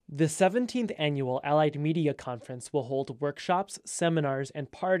The 17th annual Allied Media Conference will hold workshops, seminars, and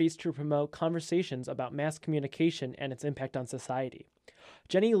parties to promote conversations about mass communication and its impact on society.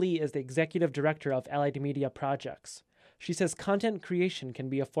 Jenny Lee is the executive director of Allied Media Projects. She says content creation can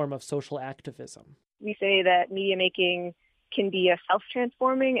be a form of social activism. We say that media making can be a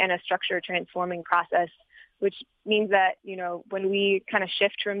self-transforming and a structure-transforming process, which means that, when we kind of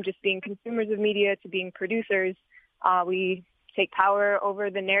shift from just being consumers of media to being producers, we take power over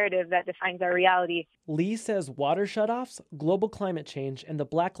the narrative that defines our reality. Lee says water shutoffs, global climate change, and the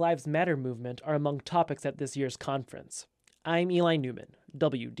Black Lives Matter movement are among topics at this year's conference. I'm Eli Newman,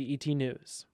 WDET News.